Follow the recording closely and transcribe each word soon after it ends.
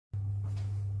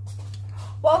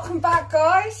Welcome back,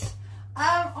 guys.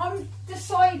 I'm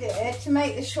decided to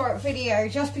make this short video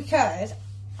just because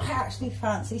I actually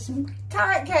fancy some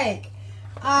carrot cake.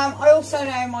 I also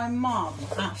know my mum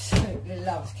absolutely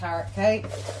loves carrot cake,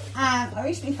 and I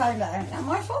recently found out that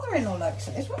my father-in-law likes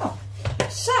it as well.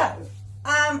 So,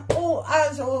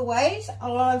 as always,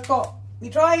 I've got the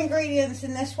dry ingredients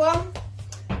in this one,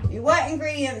 the wet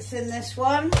ingredients in this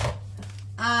one,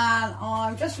 and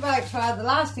I'm just about to add the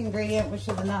last ingredient, which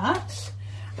are the nuts.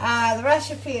 The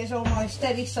recipe is on my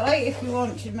steady site if you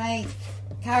want to make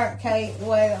carrot cake the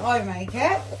way that I make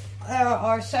it. There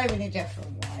are so many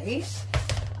different ways,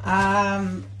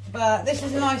 but this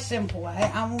is a nice simple way,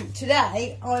 and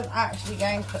today I'm actually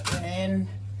going to put them in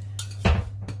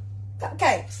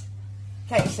cupcakes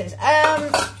cases,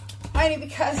 only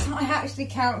because I actually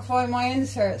can't find my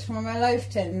inserts from my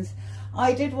loaf tins.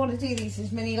 I did want to do these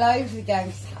as mini loaves again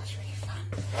because that was really fun,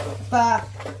 but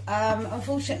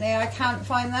unfortunately I can't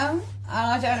find them, and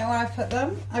I don't know where I've put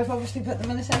them. I've obviously put them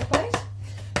in the same place.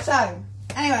 So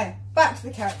anyway, back to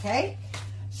the carrot cake.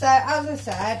 So as I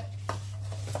said,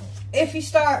 if you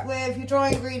start with your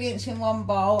dry ingredients in one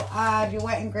bowl, add your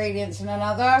wet ingredients in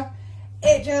another,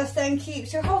 it just then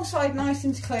keeps your whole side nice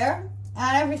and clear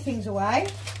and everything's away.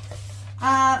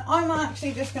 And I'm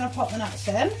actually just going to pop the nuts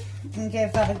in and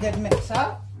give that a good mix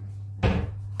up.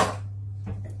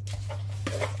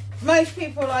 Most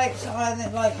people like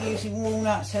using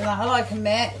walnuts and that. I like a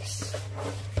mix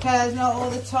because not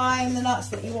all the time the nuts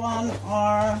that you want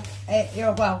are,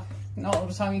 well, not all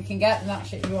the time you can get the nuts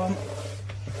that you want.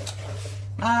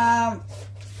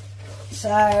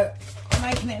 So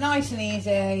making it nice and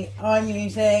easy, I'm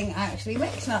using actually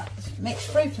mixed nuts,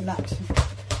 mixed fruit and nuts.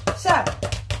 So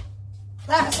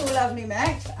that's all lovely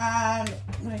mixed, and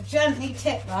I'm going to gently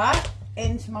tip that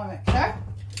into my mixer.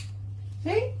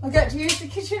 See, I get to use the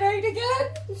KitchenAid again.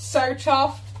 I'm so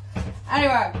chuffed.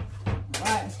 Anyway, right,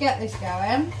 let's get this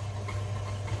going.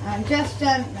 And just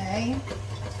gently,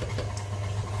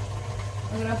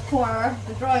 I'm going to pour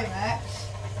the dry mix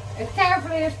as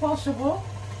carefully as possible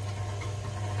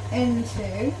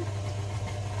into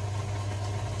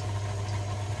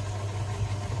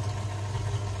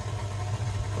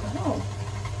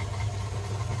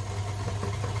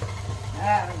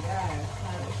there we go.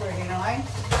 That looks really nice.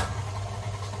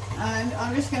 And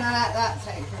I'm just going to let that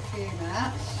take for a few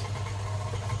minutes.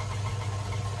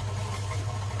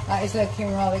 That is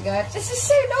looking really good. This is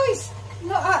so nice.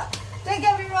 Don't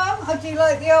get me wrong, I do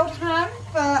like the old hand,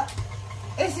 but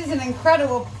this is an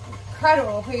incredible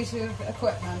piece of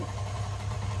equipment.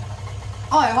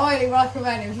 I highly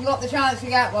recommend it. If you've got the chance to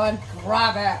get one,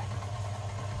 grab it.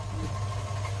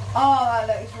 Oh,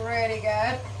 that looks really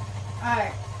good.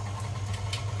 Alright.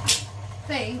 I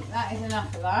think that is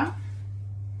enough of that.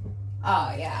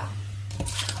 Oh yeah.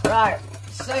 Right,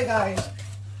 so guys,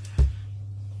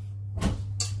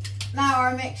 now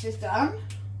our mix is done.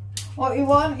 What you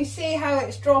want, you see how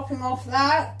it's dropping off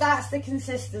that? That's the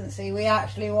consistency we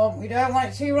actually want. We don't want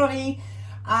it too runny.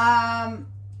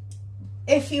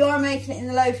 If you are making it in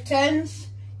the loaf tins,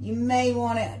 you may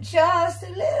want it just a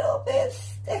little bit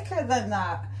thicker than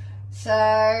that. So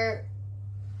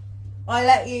I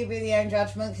let you be the own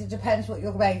judgment because it depends what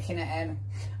you're making it in.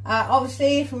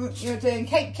 Obviously, if you're doing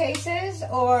cake cases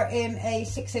or in a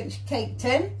 6-inch cake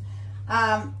tin,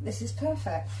 this is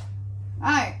perfect.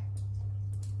 Right,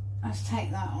 let's take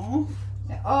that off.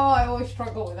 Oh, I always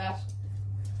struggle with that.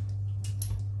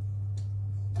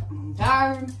 And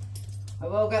down. I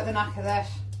will get the knack of this.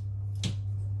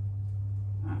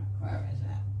 Oh, where is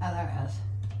it? Oh, there it is.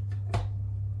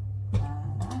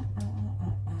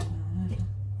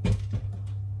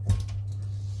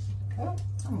 Oh,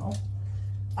 come on.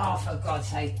 Oh, for God's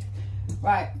sake.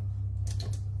 Right.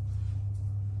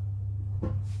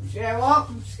 Do you know what?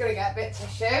 I'm just going to get a bit of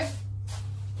tissue. And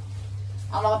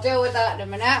I'll deal with that in a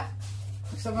minute.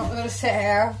 Because I'm not going to sit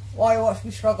here while you watch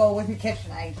me struggle with my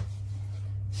KitchenAid.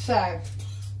 So,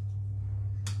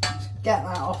 let's get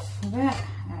that off a bit.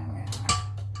 There we are.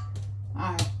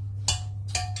 Alright.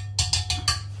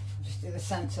 Just do the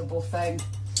sensible thing.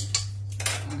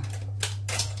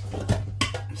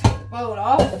 Take the bowl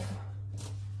off.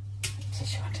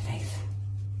 Tissue underneath.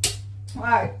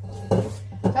 Right. So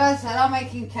as I said, I'm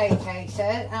making cake cases,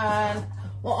 and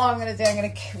what I'm going to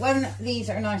do, when these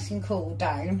are nice and cooled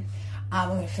down, I'm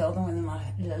going to fill them with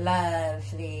my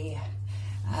lovely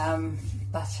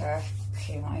butter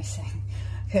cream icing,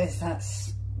 because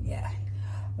that's, yeah,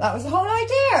 that was the whole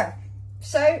idea.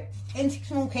 So into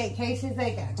small cake cases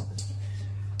they go.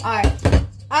 Alright,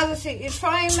 as I said, you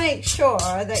try and make sure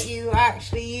that you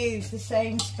actually use the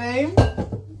same spoon.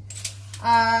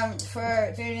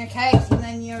 for doing your cakes, and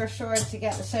then you're assured to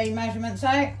get the same measurements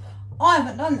out. I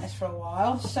haven't done this for a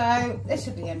while, so this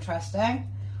would be interesting.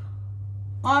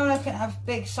 I'm looking at a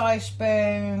big size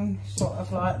spoon, sort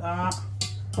of like that.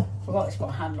 Forgot it's got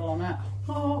a handle on it.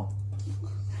 Oh.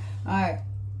 Alright.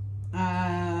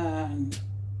 And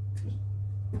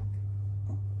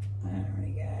there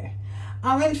we go.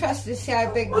 I'm interested to see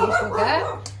how big these will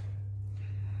get.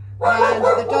 And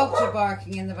the dogs are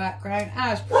barking in the background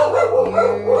as per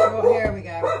usual. Here we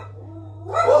go.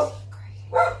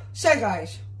 So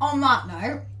guys, on that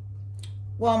note,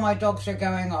 while my dogs are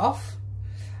going off,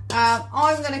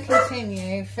 I'm going to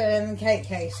continue filling the cake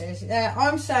cases.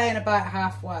 I'm saying about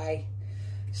halfway.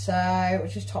 So we'll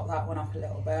just top that one up a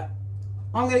little bit.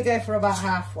 I'm going to go for about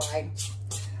halfway.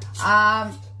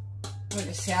 We'll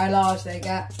just see how large they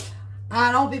get.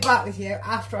 And I'll be back with you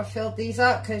after I've filled these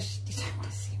up, because you don't want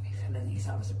to see me filling these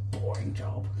up. It's a boring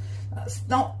job. That's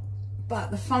not,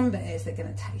 but the fun bit is they're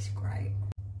going to taste great.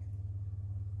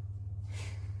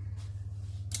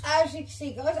 As you can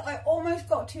see, guys, I almost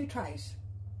got 2 trays.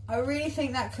 I really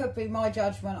think that could be my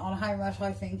judgment on how much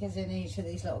I think is in each of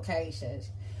these little cases.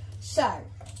 So, I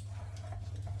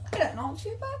don't know,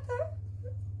 too bad though.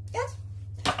 Yes.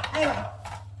 Anyway,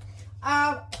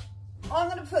 I'm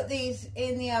going to put these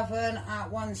in the oven at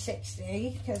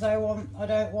 160 because I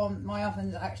don't want my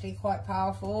ovens actually quite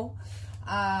powerful,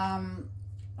 and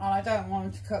I don't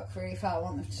want them to cook really fast. I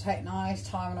want them to take nice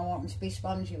time, and I want them to be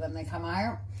spongy when they come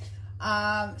out.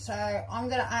 So I'm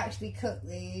going to actually cook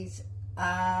these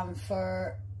I'm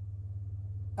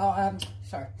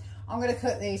going to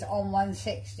cook these on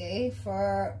 160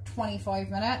 for 25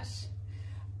 minutes.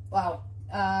 Well,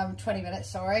 20 minutes,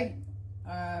 sorry.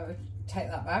 Take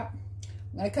that back.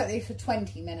 I'm going to cook these for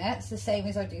 20 minutes, the same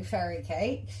as I do fairy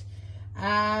cakes,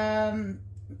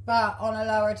 but on a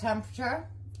lower temperature.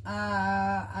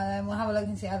 And then we'll have a look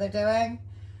and see how they're doing,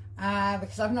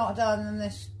 because I've not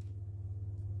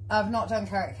done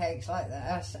carrot cakes like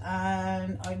this,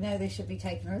 and I know they should be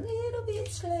taken a little bit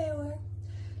slower.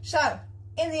 So,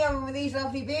 in the oven with these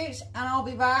lovely beauts, and I'll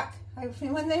be back,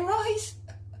 hopefully, when they rise.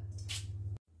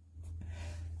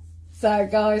 So,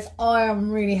 guys, I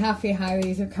am really happy how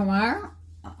these have come out.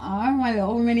 My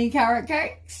little mini carrot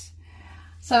cakes.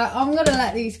 So, I'm going to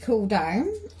let these cool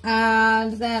down,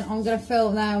 and then I'm going to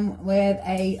fill them with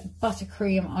a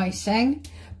buttercream icing.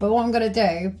 But what I'm going to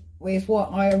do with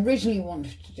what I originally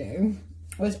wanted to do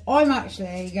was I'm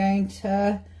actually going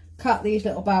to cut these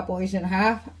little bad boys in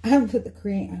half and put the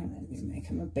cream, and then make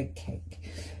them a big cake.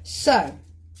 So,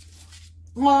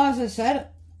 well, as I said,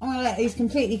 I'm going to let these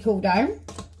completely cool down.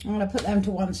 I'm going to put them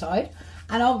to one side,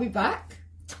 and I'll be back.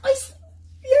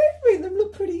 Make them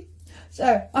look pretty.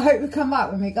 So, I hope you come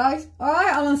back with me, guys.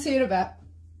 Alright, I'll see you in a bit.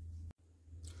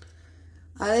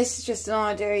 This is just an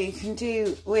idea you can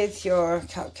do with your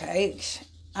cupcakes.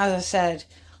 As I said,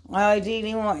 I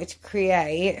ideally wanted to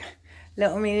create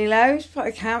little mini loaves, but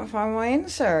I can't find my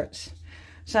inserts.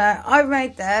 So I've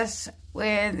made this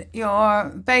with your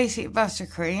basic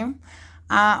buttercream.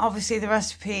 Obviously the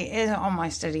recipe is on my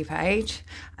study page.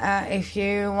 If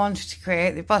you wanted to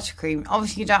create the buttercream,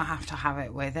 obviously you don't have to have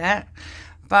it with it,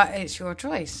 but it's your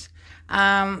choice.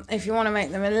 If you want to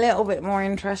make them a little bit more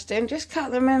interesting, just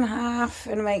cut them in half,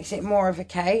 and it makes it more of a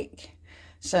cake.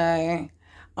 So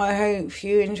I hope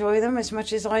you enjoy them as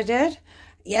much as I did.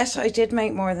 Yes, I did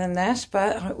make more than this,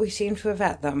 but we seem to have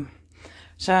had them.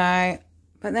 So,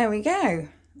 but there we go.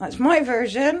 That's my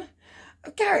version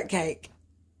of carrot cake.